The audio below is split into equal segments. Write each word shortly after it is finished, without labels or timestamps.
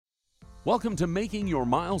Welcome to Making Your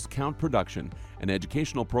Miles Count Production, an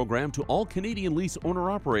educational program to all Canadian lease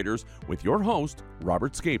owner-operators with your host,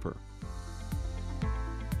 Robert Scaper.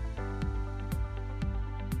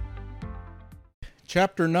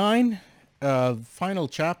 Chapter 9, final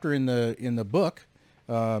chapter in the book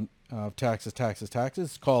of Taxes,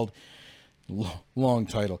 It's called, long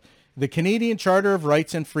title, The Canadian Charter of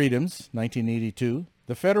Rights and Freedoms, 1982,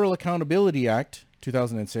 the Federal Accountability Act,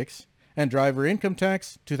 2006, and Driver Income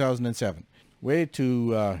Tax, 2007. Way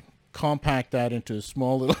to compact that into a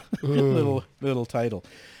small little title.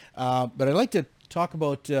 But I'd like to talk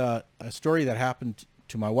about a story that happened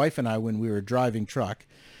to my wife and I when we were driving truck.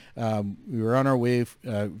 We were on our way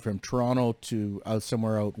from Toronto to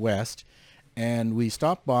somewhere out west, and we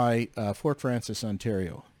stopped by Fort Frances,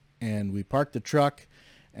 Ontario. And we parked the truck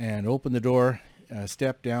and opened the door,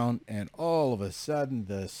 stepped down, and all of a sudden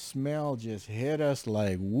the smell just hit us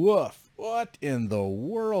like, woof, what in the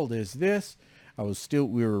world is this?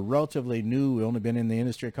 We were relatively new. We only been in the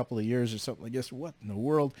industry a couple of years or something like this. What in the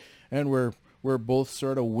world? And we're both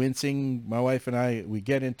sort of wincing. My wife and I, we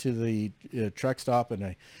get into the truck stop, and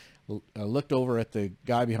I looked over at the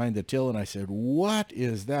guy behind the till and I said, what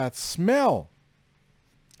is that smell?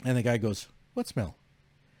 And the guy goes, what smell?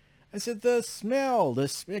 I said, the smell.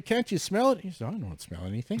 Can't you smell it? He said, I don't smell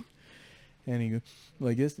anything. And he goes,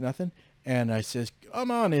 like this, nothing. And I says, come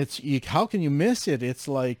on, how can you miss it? It's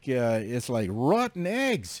like rotten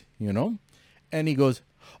eggs, you know? And he goes,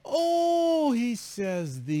 oh, he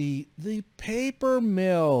says, the paper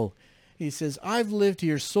mill. He says, I've lived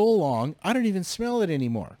here so long, I don't even smell it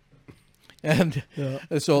anymore. And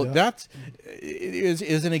that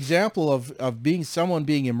is an example of someone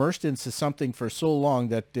being immersed into something for so long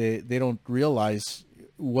that they don't realize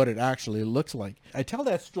what it actually looks like. I tell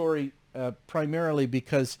that story primarily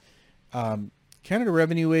because Canada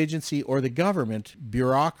Revenue Agency or the government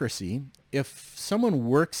bureaucracy, if someone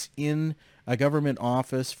works in a government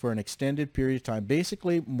office for an extended period of time,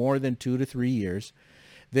 basically more than 2 to 3 years,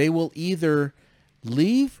 they will either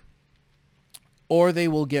leave or they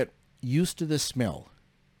will get used to the smell.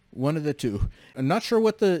 One of the two. I'm not sure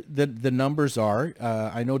what the numbers are.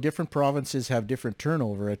 I know different provinces have different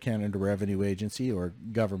turnover at Canada Revenue Agency or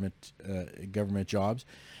government jobs,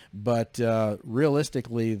 but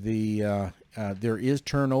realistically, there is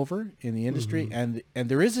turnover in the industry, and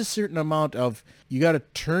there is a certain amount of, you got to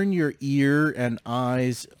turn your ear and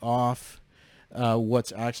eyes off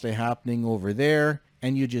what's actually happening over there,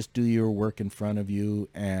 and you just do your work in front of you,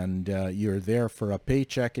 and you're there for a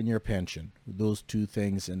paycheck and your pension. Those two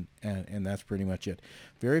things, and that's pretty much it.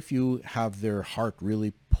 Very few have their heart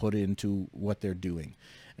really put into what they're doing,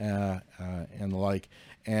 and the like.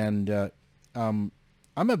 And I'm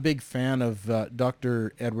a big fan of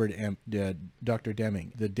Dr. Dr.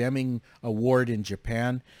 Deming. The Deming Award in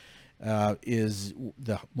Japan is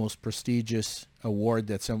the most prestigious award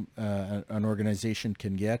that an organization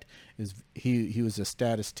can get. He was a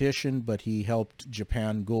statistician, but he helped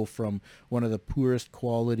Japan go from one of the poorest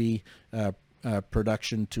quality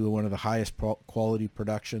production to one of the highest quality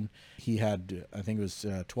production. He had, I think it was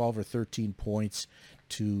 12 or 13 points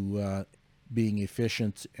to being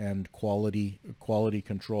efficient and quality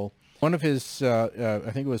control. One of his, I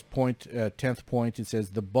think it was 10th point, it says,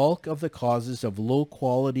 the bulk of the causes of low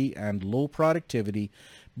quality and low productivity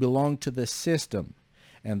belong to the system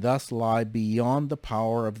and thus lie beyond the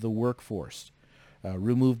power of the workforce.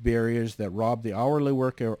 Remove barriers that rob the hourly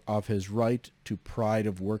worker of his right to pride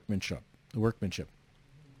of workmanship.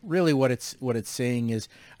 Really what it's saying is,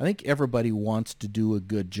 I think everybody wants to do a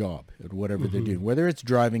good job at whatever they're doing, whether it's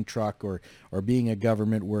driving truck or being a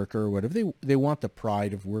government worker or whatever. They want the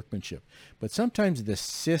pride of workmanship. But sometimes the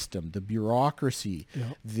system, the bureaucracy,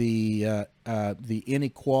 the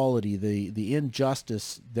inequality, the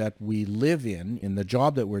injustice that we live in the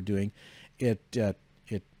job that we're doing, it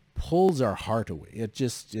pulls our heart away.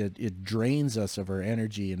 It drains us of our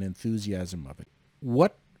energy and enthusiasm of it.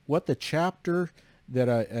 What the chapter that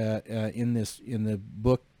in the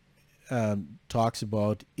book talks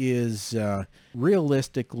about is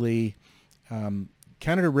realistically,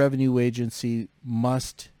 Canada Revenue Agency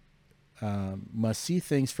must see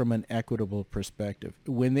things from an equitable perspective.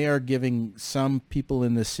 When they are giving some people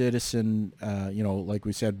in the citizen, like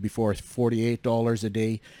we said before, $48 a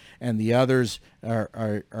day, and the others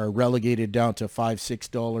are relegated down to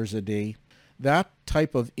 $5-6 a day, that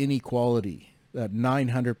type of inequality, that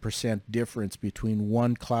 900% difference between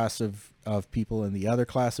one class of people and the other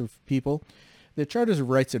class of people. The Charters of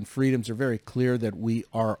Rights and Freedoms are very clear that we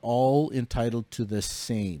are all entitled to the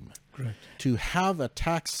same. Correct. To have a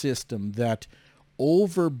tax system that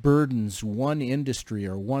overburdens one industry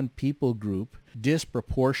or one people group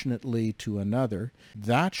disproportionately to another,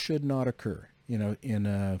 that should not occur in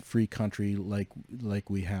a free country like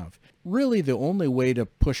we have. Really, the only way to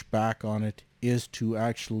push back on it is to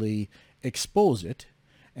actually expose it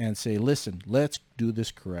and say, listen, let's do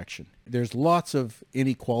this correction. There's lots of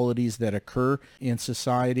inequalities that occur in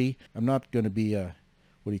society. I'm not going to be a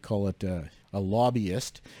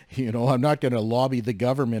lobbyist. I'm not going to lobby the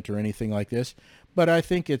government or anything like this. But I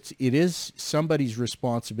think it is somebody's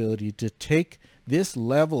responsibility to take this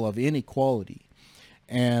level of inequality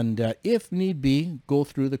and, if need be, go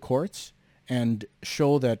through the courts and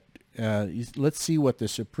show that, let's see what the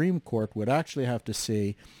Supreme Court would actually have to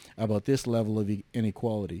say about this level of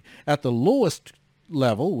inequality. At the lowest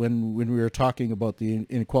level, when we were talking about the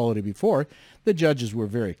inequality before, the judges were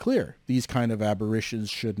very clear. These kind of aberrations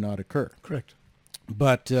should not occur. Correct.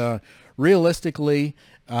 But realistically,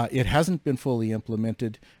 it hasn't been fully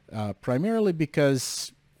implemented, primarily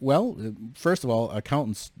because, well, first of all,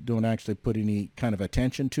 accountants don't actually put any kind of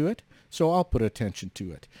attention to it, so I'll put attention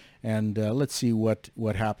to it. And let's see what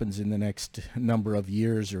happens in the next number of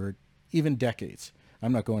years or even decades.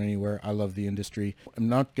 I'm not going anywhere. I love the industry. I'm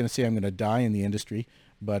not going to say I'm going to die in the industry,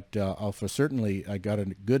 but I got a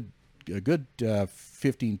good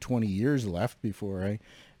 15, 20 years left before I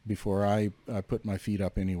put my feet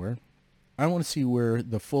up anywhere. I want to see where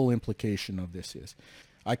the full implication of this is.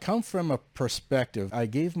 I come from a perspective. I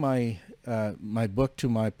gave my book to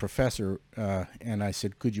my professor, and I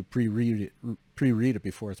said, "Could you pre-read it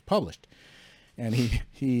before it's published?" And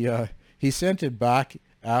he sent it back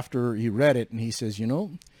after he read it, and he says,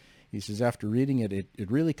 after reading it,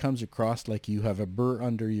 it really comes across like you have a burr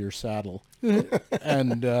under your saddle.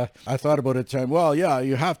 And I thought about it at the time. Well, yeah,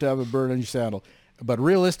 you have to have a burr under your saddle. But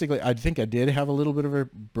realistically, I think I did have a little bit of a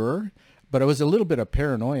burr, but it was a little bit of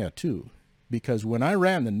paranoia too. Because when I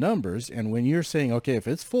ran the numbers, and when you're saying, okay, if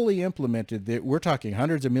it's fully implemented, we're talking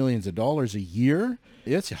hundreds of millions of dollars a year,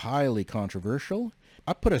 it's highly controversial.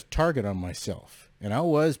 I put a target on myself, and I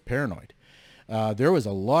was paranoid. There was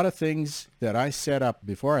a lot of things that I set up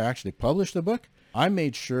before I actually published the book. I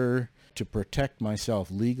made sure to protect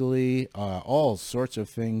myself legally, all sorts of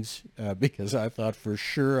things, because I thought for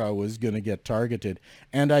sure I was going to get targeted.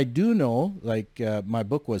 And I do know, my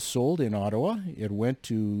book was sold in Ottawa. It went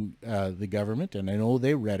to the government, and I know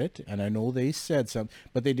they read it, and I know they said something,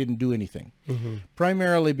 but they didn't do anything. Mm-hmm.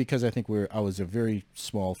 Primarily because I think I was a very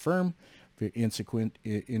small firm, very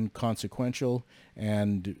inconsequential,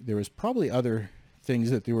 and there was probably other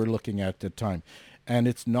things that they were looking at the time. And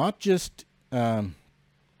it's not just...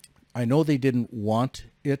 I know they didn't want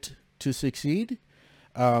it to succeed,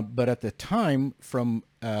 but at the time, from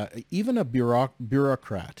even a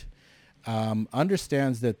bureaucrat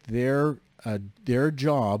understands that their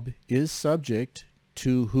job is subject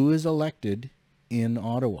to who is elected in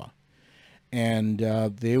Ottawa. And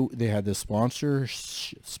they had the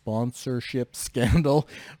sponsorship scandal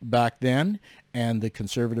back then, and the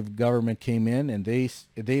Conservative government came in, and they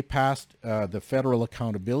passed the Federal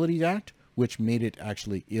Accountability Act, which made it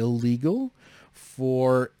actually illegal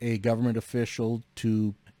for a government official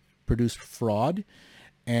to produce fraud.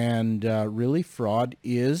 And really, fraud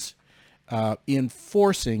is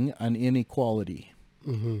enforcing an inequality.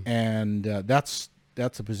 Mm-hmm. And that's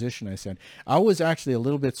a position I said. I was actually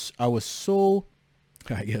I was so,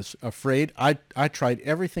 I guess, afraid. I tried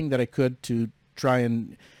everything that I could to try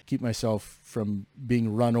and keep myself from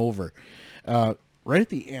being run over. Right at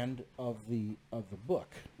the end of the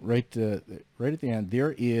book, right at the end,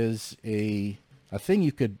 there is a thing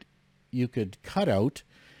you could cut out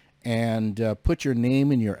and put your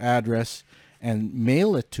name and your address and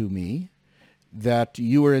mail it to me that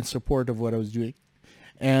you were in support of what I was doing,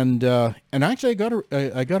 and actually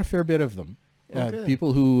I got a fair bit of them. Okay.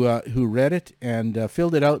 People who read it and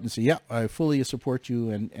filled it out and said, "Yeah, I fully support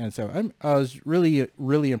you," and so I was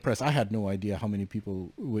really impressed. I had no idea how many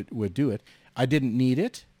people would do it. I didn't need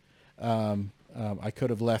it. I could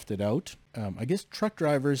have left it out. I guess truck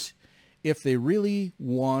drivers, if they really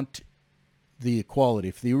want the equality,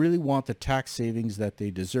 if they really want the tax savings that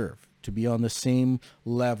they deserve, to be on the same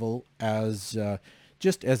level as,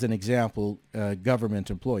 just as an example, government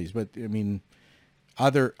employees. But I mean,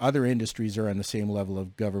 other industries are on the same level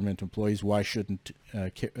of government employees. Why shouldn't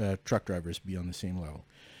truck drivers be on the same level?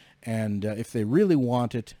 And if they really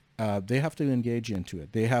want it, they have to engage into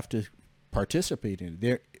it. They have to participate in it.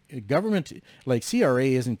 Their government, like CRA,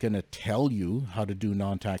 isn't going to tell you how to do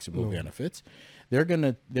non-taxable benefits. they're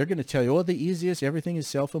gonna tell you, oh, the easiest, everything is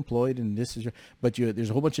self-employed, and this is, but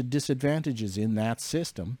there's a whole bunch of disadvantages in that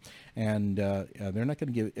system, and they're not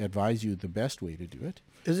going to advise you the best way to do it.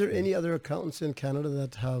 Is there any other accountants in Canada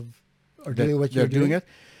that are doing what you're doing? It?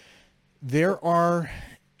 There are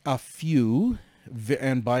a few,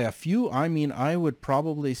 and by a few, I mean I would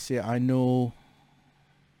probably say I know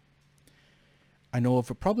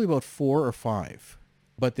of probably about 4 or 5,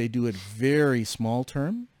 but they do it very small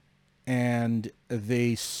term, and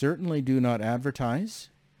they certainly do not advertise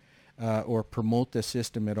or promote the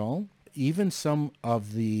system at all. Even some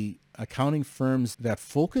of the accounting firms that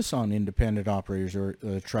focus on independent operators or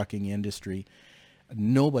the trucking industry,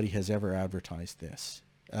 nobody has ever advertised this.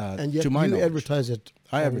 And yet to my knowledge. Advertise it.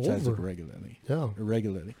 I advertise over. it regularly. Yeah.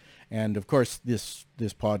 Regularly. And of course, this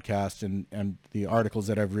podcast and the articles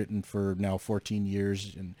that I've written for now 14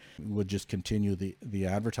 years and would just continue the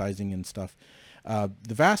advertising and stuff. The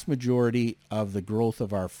vast majority of the growth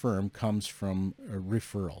of our firm comes from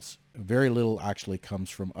referrals. Very little actually comes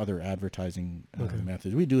from other advertising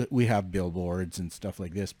methods. We have billboards and stuff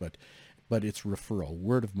like this, but it's referral,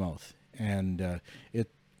 word of mouth, and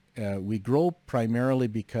we grow primarily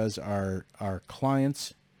because our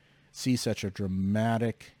clients see such a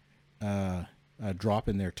dramatic drop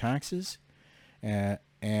in their taxes, and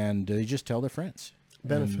they just tell their friends.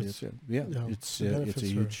 Benefits. It's a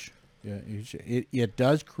huge. Yeah, it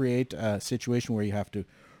does create a situation where you have to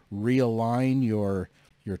realign your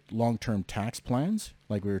long-term tax plans,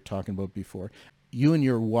 like we were talking about before. You and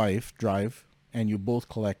your wife drive, and you both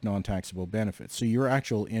collect non-taxable benefits. So your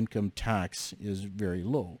actual income tax is very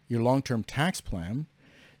low. Your long-term tax plan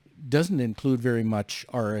doesn't include very much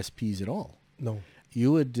RSPs at all. No.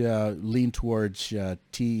 You would lean towards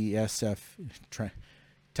TSF,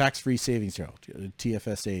 tax-free savings account,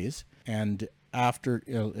 TFSAs, and after,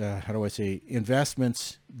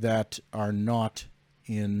 investments that are not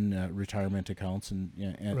in retirement accounts and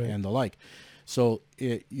the like. So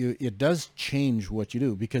it does change what you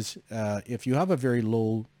do, because if you have a very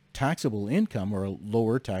low taxable income or a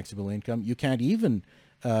lower taxable income, you can't even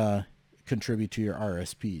contribute to your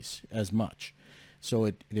RSPs as much. So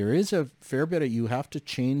there is a fair bit you have to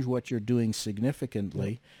change what you're doing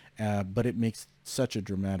significantly, but it makes such a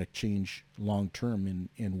dramatic change long term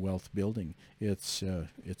in wealth building. It's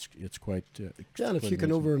quite and if you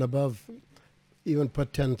can over and above even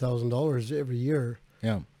put $10,000 every year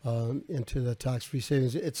into the tax-free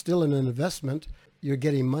savings, it's still an investment. You're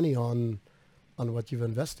getting money on what you've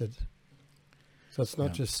invested, so it's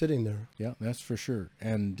not just sitting there. Yeah, that's for sure.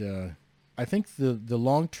 And I think the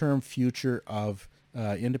long-term future of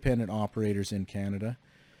independent operators in Canada,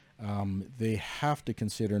 they have to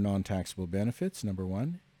consider non-taxable benefits, number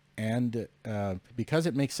one. And because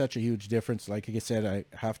it makes such a huge difference, like I said, I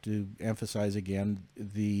have to emphasize again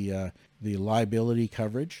the liability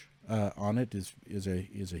coverage on it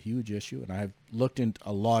is a huge issue, and I've looked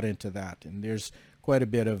a lot into that. And there's quite a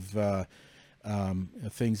bit of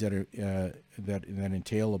things that are that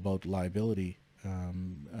entail about liability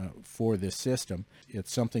for this system.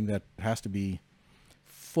 It's something that has to be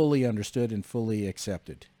fully understood and fully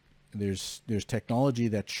accepted. There's technology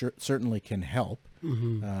that certainly can help.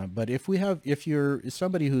 Mm-hmm. But if you're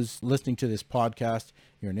somebody who's listening to this podcast,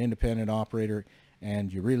 you're an independent operator,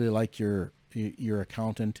 and you really like your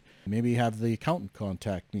accountant, maybe have the accountant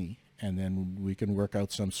contact me, and then we can work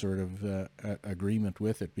out some sort of agreement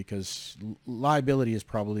with it, because liability is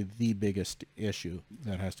probably the biggest issue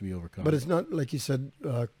that has to be overcome. But it's not, like you said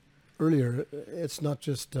earlier, it's not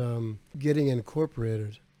just getting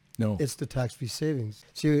incorporated. No. It's the tax-free savings.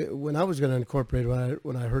 See, when I was going to incorporate,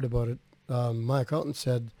 when I heard about it, my accountant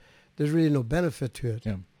said there's really no benefit to it.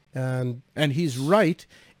 Yeah. And he's right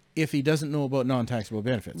if he doesn't know about non-taxable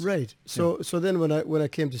benefits. Right. So then when I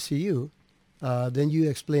came to see you, then you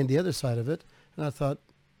explained the other side of it, and I thought,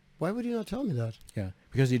 why would he not tell me that? Yeah,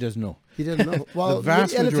 because he doesn't know. He doesn't know. Well, the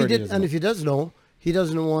vast majority doesn't know. If he does know, he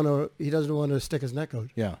doesn't want to stick his neck out.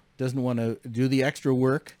 Yeah, doesn't want to do the extra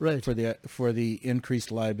work right. for the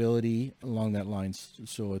increased liability along that line.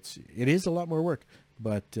 So it is a lot more work.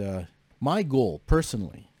 But my goal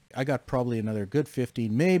personally, I got probably another good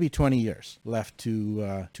 15, maybe 20 years left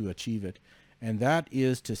to achieve it, and that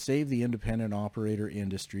is to save the independent operator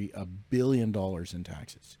industry $1 billion in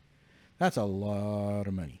taxes. That's a lot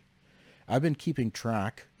of money. I've been keeping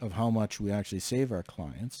track of how much we actually save our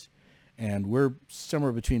clients, and we're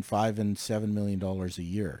somewhere between $5 and $7 million a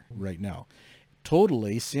year right now.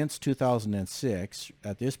 Totally, since 2006,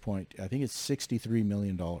 at this point, I think it's $63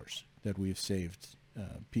 million that we've saved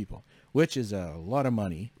people, which is a lot of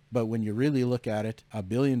money. But when you really look at it, $1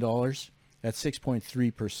 billion, that's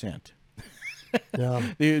 6.3%.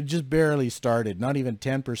 Yeah. They just barely started, not even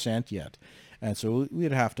 10% yet. And so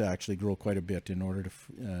we'd have to actually grow quite a bit in order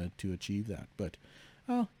to achieve that. But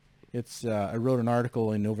it's I wrote an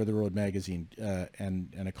article in Over the Road magazine,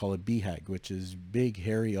 and I call it BHAG, which is Big,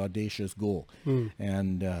 Hairy, Audacious Goal.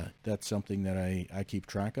 And that's something that I keep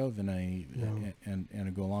track of, and I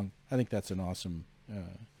go along. I think that's an awesome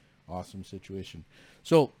situation.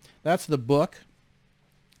 So that's the book.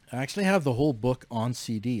 I actually have the whole book on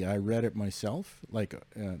CD. I read it myself, like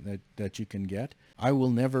that you can get. I will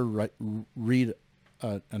never read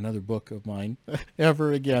another book of mine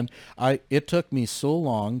ever again. It took me so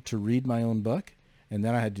long to read my own book, and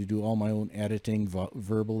then I had to do all my own editing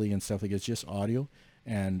verbally and stuff like it's just audio.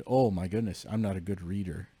 And oh my goodness, I'm not a good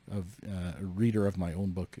reader of my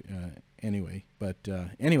own book anyway. But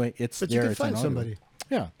anyway, it's but there. You can it's find somebody.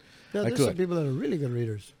 Yeah, there's some people that are really good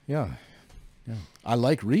readers. Yeah. I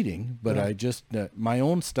like reading, but I just my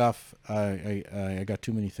own stuff. I got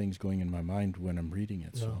too many things going in my mind when I'm reading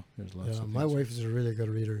it. So there's lots of things. My wife is a really good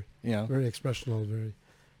reader. Yeah, very expressional.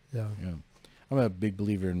 Yeah. I'm a big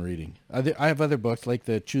believer in reading. I have other books like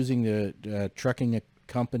the Choosing the Trucking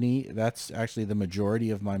Company. That's actually the majority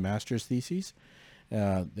of my master's thesis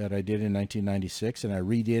that I did in 1996, and I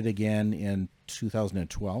redid again in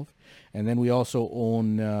 2012. And then we also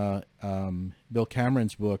own Bill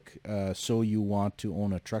Cameron's book, So You Want to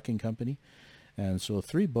Own a Trucking Company. And so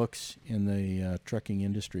 3 books in the trucking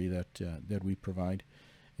industry that we provide.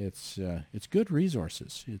 It's good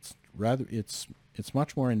resources. It's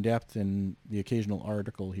much more in depth than the occasional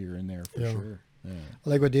article here and there for sure. Yeah. I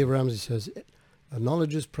like what Dave Ramsey says.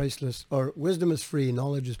 Knowledge is priceless, or wisdom is free.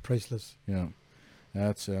 Knowledge is priceless. Yeah,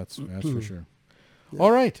 that's for sure. Yeah.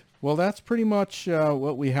 All right. Well, that's pretty much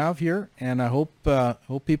what we have here, and I hope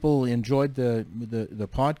people enjoyed the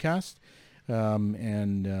podcast,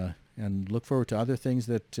 and look forward to other things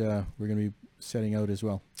that we're going to be setting out as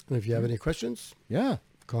well. And if you have any questions,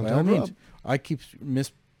 contact Rob. I keep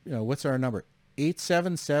what's our number?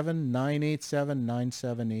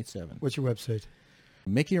 877-987-9787. What's your website?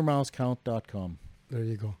 MakingYourMilesCount.com. There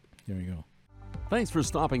you go. Thanks for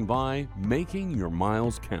stopping by Making Your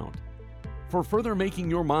Miles Count. For further Making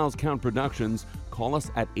Your Miles Count productions, call us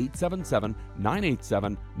at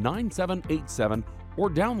 877-987-9787 or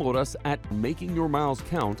download us at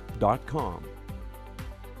MakingYourMilesCount.com.